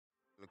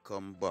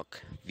Welcome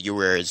back,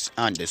 viewers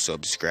and the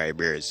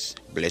subscribers.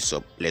 Bless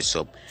up, bless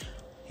up.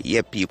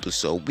 Yeah, people,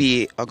 so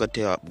we are going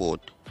to talk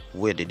about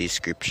where the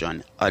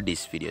description of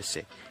this video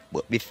say.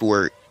 But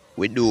before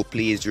we do,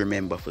 please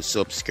remember to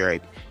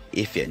subscribe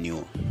if you're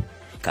new.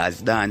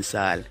 Cause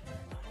dancehall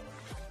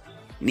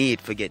need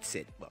to get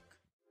set back.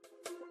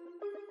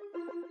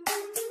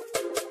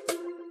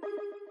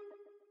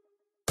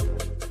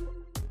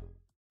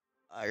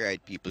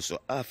 Alright, people, so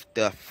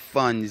after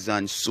fans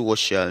on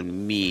social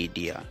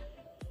media,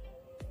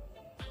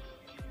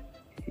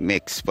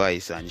 make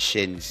Spice and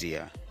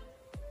Shenseea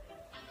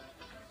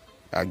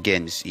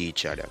against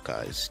each other,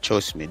 cause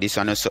trust me, this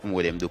is not something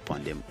where them do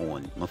on them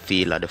own. I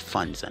feel like the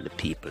fans and the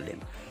people them.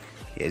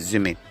 You see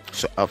me?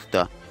 So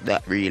after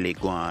that really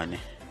go on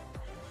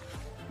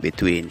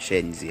between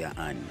Shenseea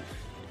and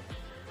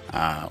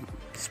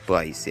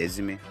Spice, you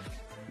see me?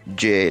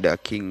 Jada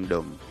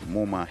Kingdom,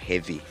 Mama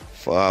Heavy,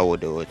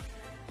 forward out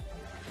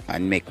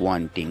and make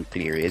one thing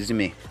clear, you see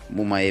me?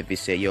 Mama Heavy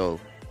say, yo,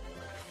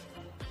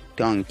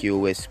 thank you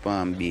West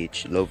Palm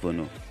Beach, love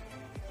you,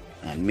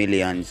 and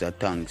millions of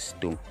thanks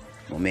to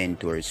my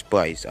mentor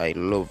Spice. I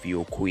love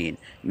you, queen.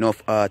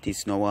 Enough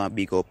artists now want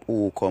big up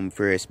who come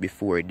first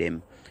before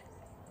them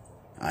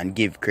and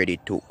give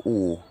credit to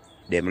who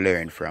them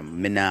learn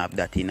from. Me nah have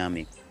that in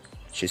me.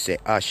 She say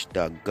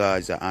hashtag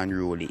Gaza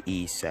Unruly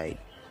Eastside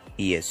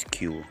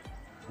ESQ.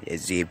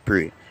 Yes, they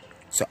pray.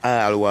 So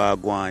all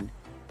want go on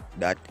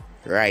that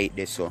right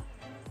there, so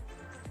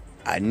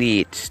a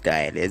neat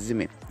style, you see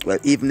me? Well,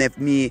 even if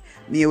me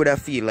would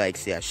have feel like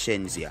say a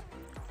Shenseea,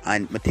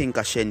 and I think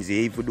a Shenseea,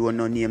 even though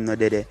no name no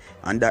there,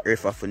 and that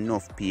refer for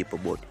enough people,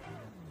 but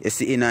you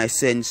see in a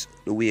sense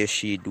the way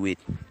she do it,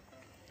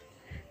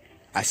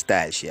 a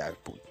style she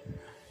have put,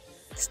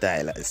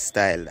 style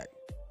that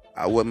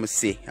I want me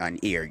say and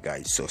hear,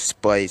 guys. So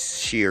Spice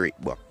share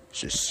it back,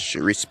 she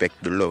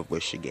respect the love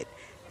what she get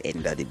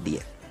end of the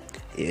day,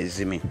 you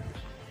see me?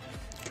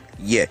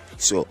 Yeah,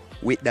 so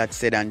with that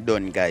said and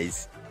done,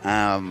 guys,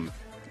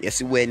 you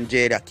see when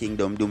Jada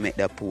Kingdom do make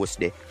that post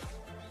there,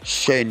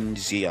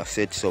 Shenseea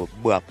said so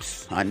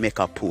box and make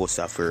a post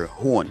of her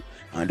own.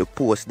 And the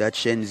post that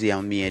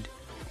Shenseea made,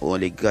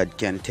 only God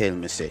can tell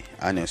me say,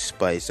 I know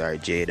Spice or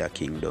Jada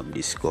Kingdom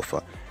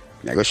discover.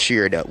 I go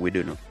share that with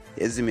you know.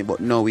 You see me? But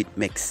now it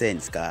makes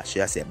sense, cause she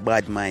has said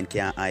bad mind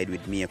can't hide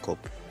with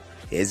makeup.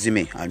 You see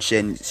me? And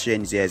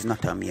Shenseea is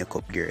not a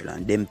makeup girl.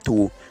 And them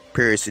two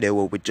pairs they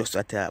were with just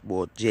a talk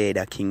about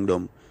Jada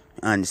Kingdom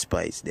and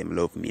Spice, them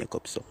love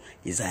makeup, so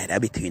it's either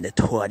between the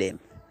two of them.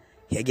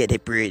 You get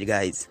it, parade,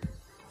 guys.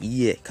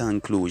 Yeah,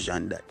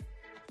 conclusion that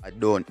I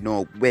don't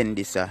know when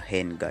this will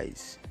end,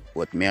 guys,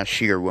 but me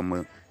share when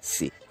I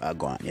see I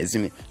go on. You see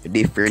me?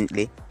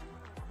 Differently,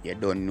 you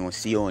don't know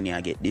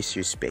Sione get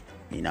disrespect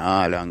in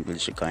all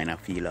angles. She kind of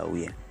feel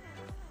away.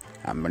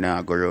 I'm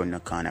gonna go around the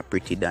corner.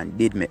 Pretti Dan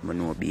did make me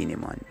know Beanie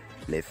Man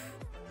left.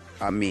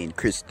 I mean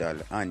Crystal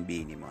and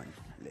Beanie Man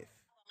left.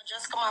 I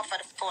just come off of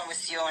the phone with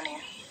Sione.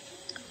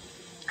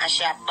 And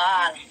she a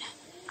ball.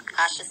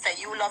 And she said,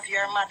 you love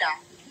your mother.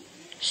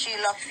 She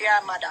love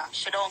your mother.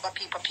 She don't got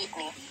people pick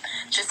me.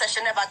 She said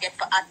she never get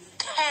to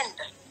attend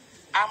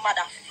her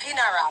mother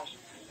funeral.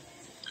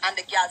 And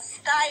the girl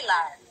style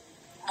her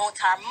about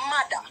her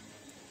mother.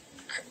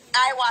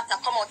 I want to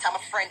come out to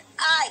my friend.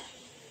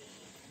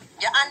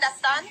 You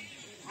understand?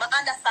 I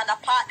understand the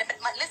part.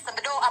 Listen, I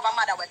don't have a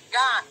mother with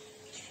gone.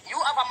 You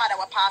have a mother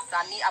with passed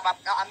and me have a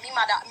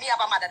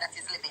mother that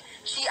is living.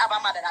 She have a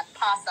mother that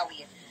passed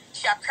away.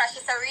 She a crash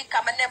to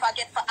Rika, I never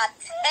get for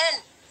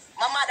attend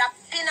my mother's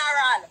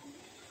funeral.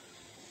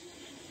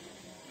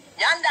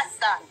 You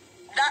understand?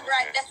 That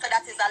right there, so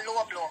that is a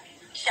low blow.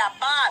 She a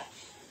bad.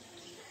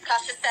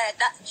 Cause she said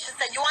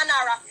you and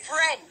her a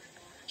friend.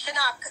 She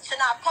not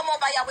come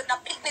over here with no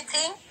picnic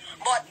thing,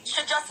 but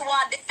she just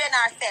want to defend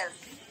herself.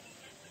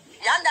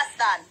 You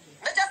understand?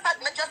 Me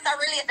just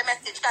relate the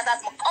message, cause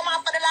as I come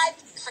out for the life,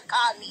 she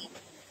call me.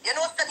 You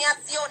know, so me a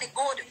see how the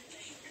good.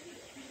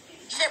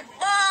 She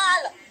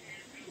ball.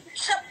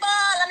 She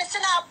ball and she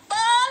not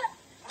ball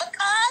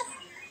because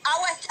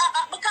our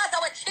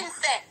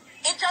Shenseea.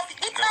 It just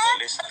hit her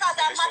because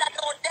her mother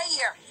don't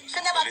there. She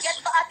never get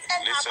to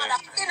attend her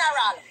mother's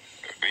funeral.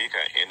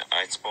 Rika,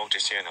 I spoke to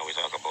Sienna, we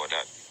talk about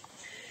that.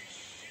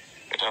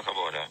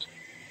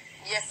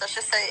 Yes, so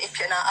she say if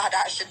you're not had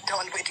that, she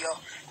done with you.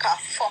 Cause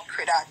fuck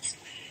with that.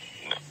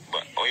 No,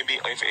 but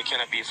if it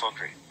cannot be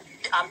fuckery.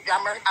 I'm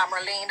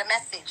relaying the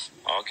message.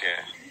 Okay,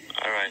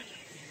 alright.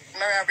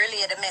 I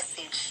relay the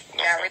message.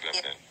 No problem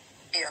then.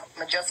 Yeah,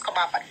 I just come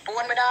off at the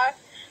phone with her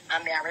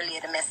and I relay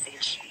the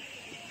message.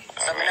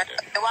 So I want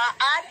to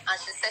add and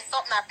she said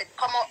something if it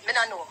come up, I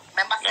don't know.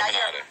 Remember I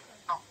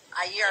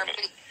hear her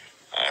please.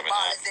 The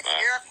ball is in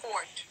your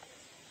court.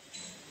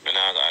 I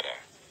not got her.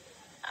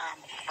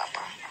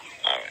 Papa.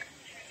 Alright.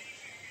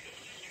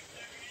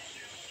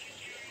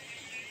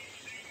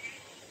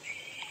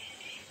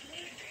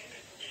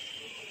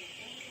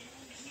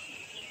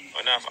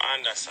 Enough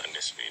understand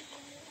this people.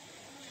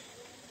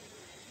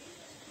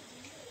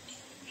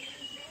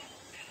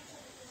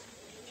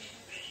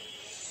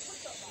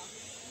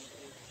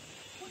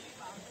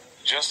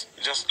 Just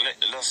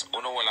let us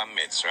know all our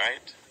mates,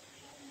 right?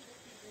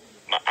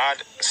 I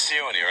add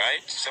Sioni,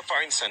 right? So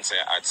for instance,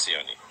 I add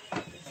Sioni.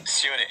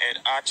 Sioni add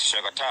art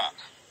sugar talk.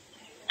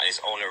 And it's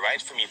only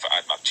right for me for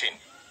add back chin.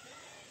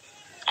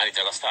 And it's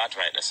gonna start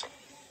right there, so.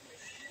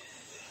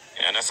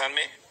 You understand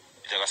me?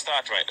 It's gonna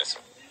start right there, so.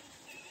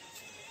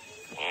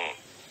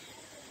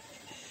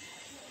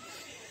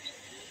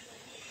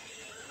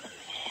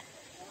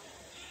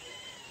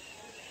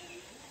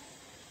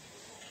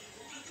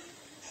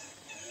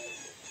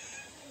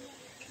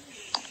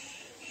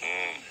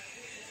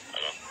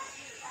 Hello?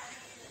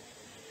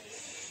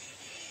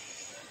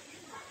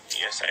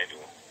 Yes, I do.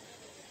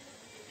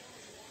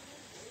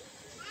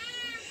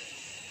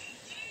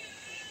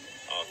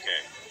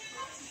 Okay.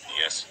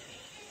 Yes.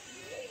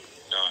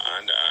 No,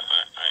 and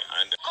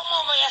Come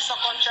over here, so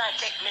come try to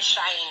take me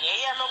shine. You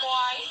hear me,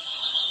 boy?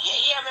 You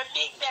hear me,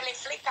 big belly,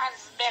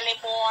 flickers belly,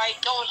 boy?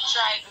 Don't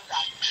try to do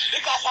that.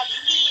 Because at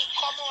me,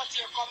 come out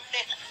here, come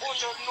take, who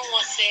don't know,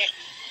 say,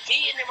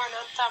 Beanie Man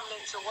and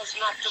Tomlinson was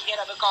not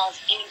together because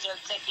Angel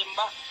take him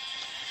back.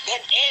 Then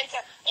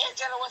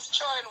Angel was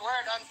throwing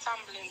word on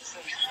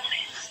Tomlinson.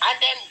 And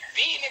then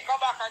Beanie go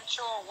back and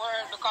throw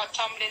word because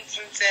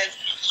Tomlinson says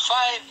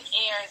 5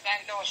 years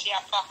and now she a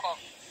fuck up.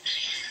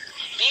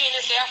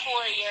 Beanie say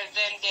 4 years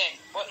then dead.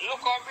 But look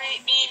how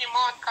Beanie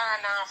Mount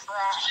Corner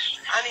fraud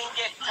and he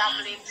get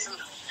Tomlinson.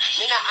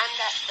 Me not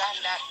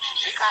understand that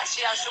because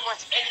she has so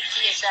much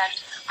education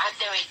and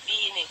they with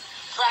Beanie.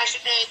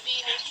 First day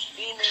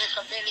Beanie look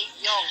a belly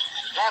young.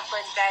 Like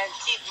when time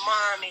Sid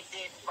Mommy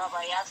did,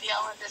 Baba, you have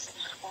this.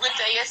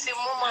 Winter, you see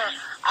Mama,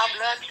 a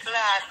blood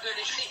clot to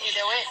the city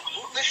the way.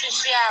 We see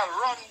she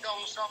run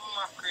down some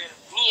mackerel.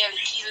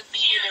 Nearly kill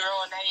Beanie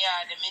around the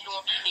yard. Me know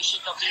Beanie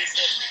shit up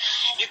himself.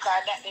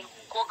 Because that the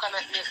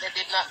coconut milk they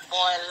did not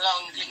boil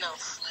long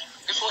enough.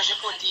 Before she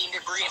put in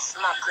the brace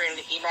mackerel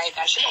in like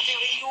that. She don't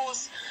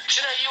use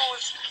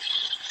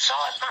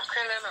salt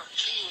mackerel enough.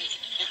 She used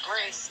the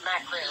brace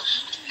mackerel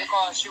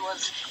because she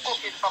was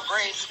cooking for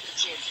Grace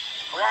Kitchen,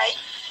 right?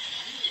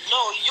 No,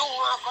 you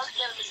are going to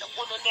tell me that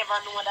you never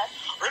know that.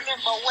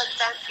 Remember when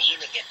time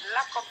Beanie get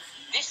locked up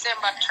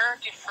December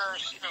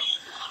 31st, you know.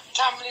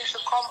 Tomlinson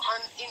come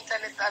on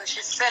internet and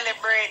she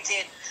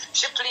celebrated.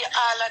 She play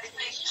all of the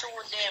big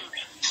tune them.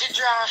 She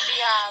draw for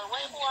y'all.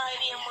 Where boy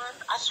name, man?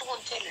 I just want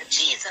to tell you,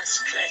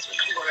 Jesus Christ, we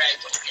can go right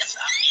up. Yes,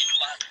 I mean,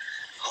 man.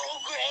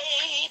 Oh,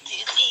 great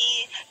is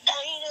he,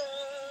 I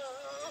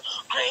know.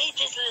 Great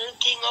is the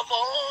King of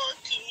all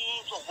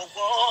kings. You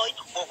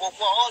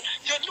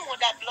know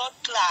that blood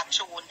clot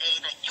tune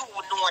there. You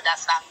know that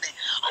song there.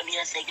 And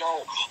you say,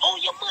 yo, oh,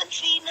 your man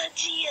in a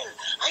jail.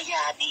 And you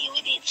deal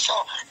with it. So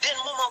then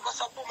Mama goes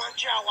up and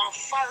draw one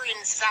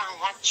foreign song,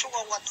 one true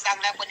what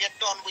song like when you're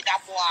done with that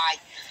boy.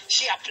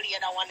 She a play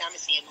that one and I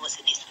say, you know,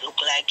 see this look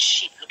like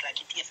shit, look like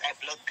it tastes like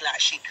blood clot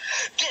shit.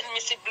 Then me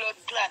see blood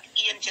clot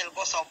Angel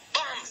goes up,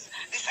 bombs.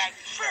 This like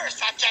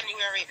 1st of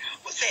January,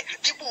 we say,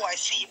 the boy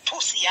see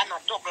pussy and a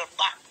double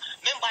back.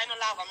 Remember, I don't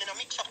laugh, I don't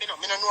mix up, you know,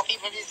 I don't know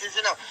people this is,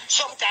 you know.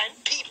 Sometimes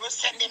people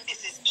send them this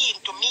is in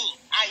to me.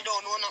 I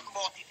don't know nothing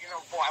about it, you know,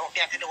 boy, what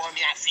they have to do what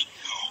me I see.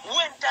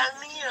 When time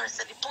me here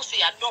said the pussy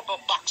a double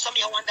back, some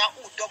of you wonder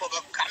who double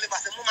back, because I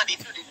say, Mama, they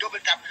do the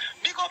double tap.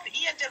 Big up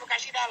Angel,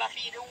 because she don't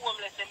feed the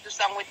homeless, them do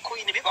song with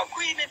Queenie, because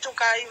Queenie took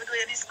her even though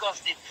you're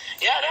disgusting.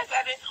 Yeah, that's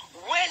what it.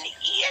 When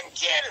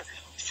Angel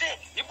say,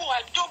 the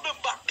boy double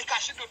back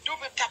because she do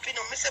double tapping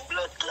on me. Say,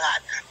 blood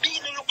clot.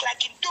 Beanie look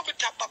like he double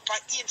tap up on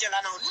Angel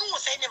and now. No,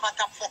 say never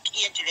tap fuck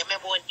Angel.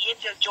 Remember when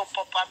Angel jump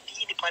up on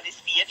Beanie on the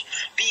stage,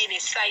 Beanie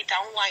sight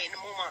and whine,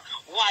 Mama.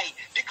 Why?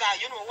 Because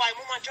you know why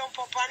Mama jump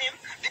up on him?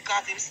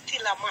 Because he's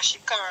still a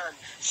mashy can.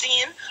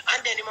 See?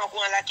 And then he go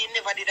on like he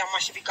never did a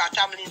mashy because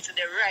Tamlin to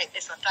the right.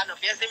 It's a turn off.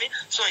 You see me?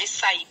 So he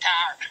sight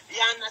her.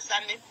 You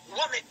understand me?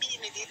 What me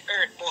Beanie did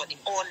hurt but the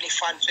only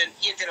fans when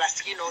Angel a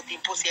skin out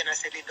in pussy and I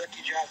said they dirty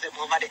drive them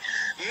over.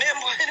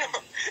 Remember, you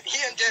know,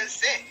 Angel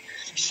said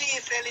she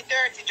sell the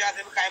dirty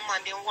jersey because man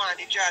didn't want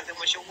the jersey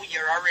when she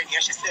wear already and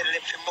she sell them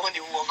for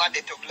money over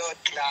there to blood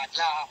clot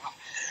lava.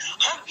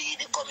 And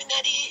Beanie coming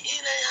at the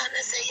and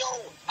I say,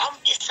 yo, I'm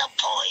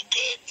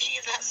disappointed.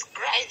 Jesus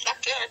Christ, I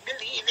can't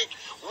believe it.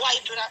 Why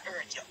did I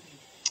hurt you?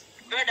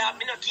 Brother,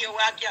 me not care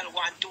what a girl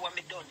want to when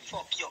me done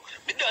fuck you.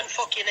 Me done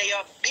fucking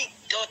your big,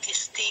 dirty,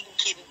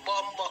 stinking,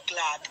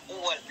 bumbucklat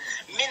hole.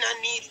 Me not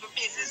need for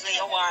business where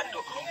you want to.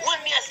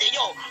 When me I say,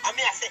 yo, and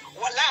me I say,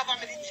 well, lava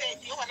me did say,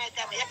 you one night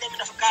time, you tell me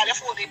not to call your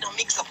phone, they don't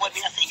mix up when me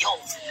I say, yo,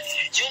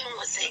 you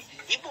know, say,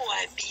 the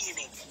boy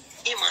Beanie,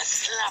 he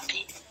must slap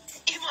it.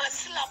 He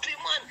must slap him,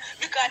 man,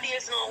 because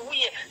there's no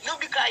way. Not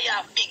because you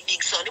have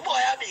big son. The boy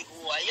a big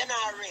boy, you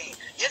know, Ray.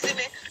 You see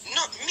me?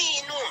 Not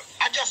me, no.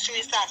 I just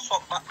really start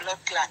fuck back blood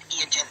clot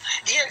Angel.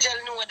 Angel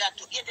know that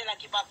too. Angel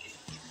like give back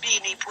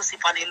Beanie pussy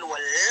on the low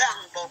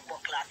long bumbo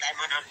clot time,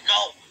 and I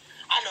don't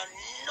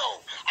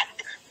know. And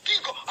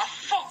big up, I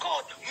fuck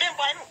out.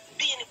 Remember, I know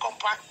Beanie come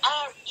from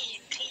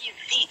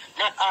RETV,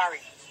 not RE.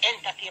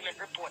 Entertainment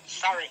Report,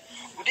 sorry.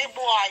 The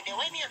boy, they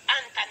went in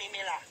Anthony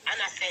Miller, and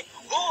I said,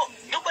 oh,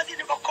 nobody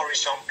never curry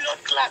some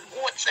blood clot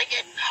goats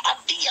again. A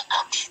beer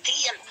ox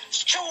tail,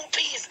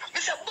 Choopies. I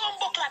say,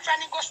 bumbo clat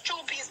and he goes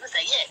choopies. I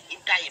say, yeah,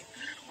 in time.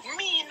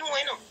 Me know,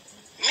 you know.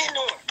 Me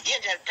know.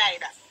 Angel tied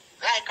that.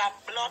 Like a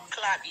blood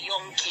clot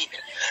young kid.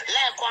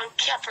 Like one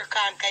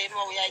Capricorn, because you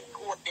know we I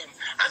quote them.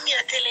 I'm here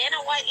to tell you, you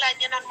know, white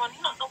line, you know,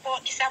 nothing about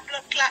this. A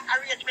blood clot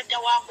arrangement,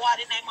 you walk out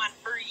in a man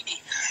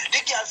breedy.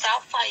 The girls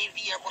have 5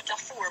 years, but a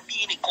 4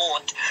 beanie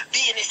count.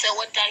 Beanie say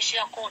one time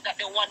she account that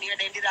the 1 year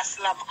they did a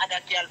slam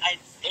other girl.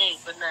 Hey,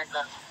 good night,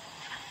 girl.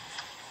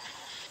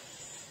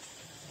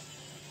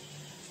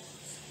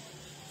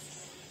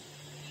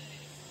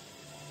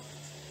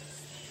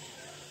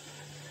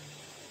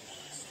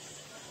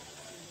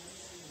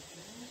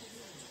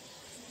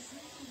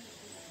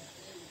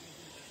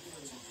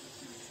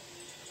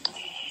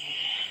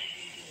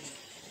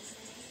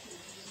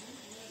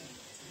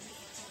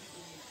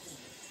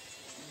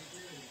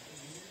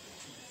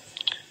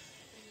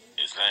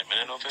 It's like, I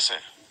don't know if I say.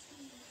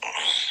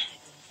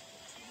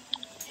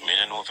 I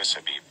don't know if I say,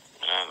 babe.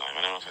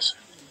 I don't know if I say.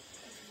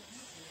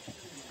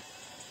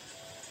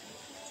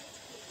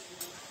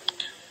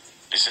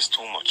 This is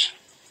too much.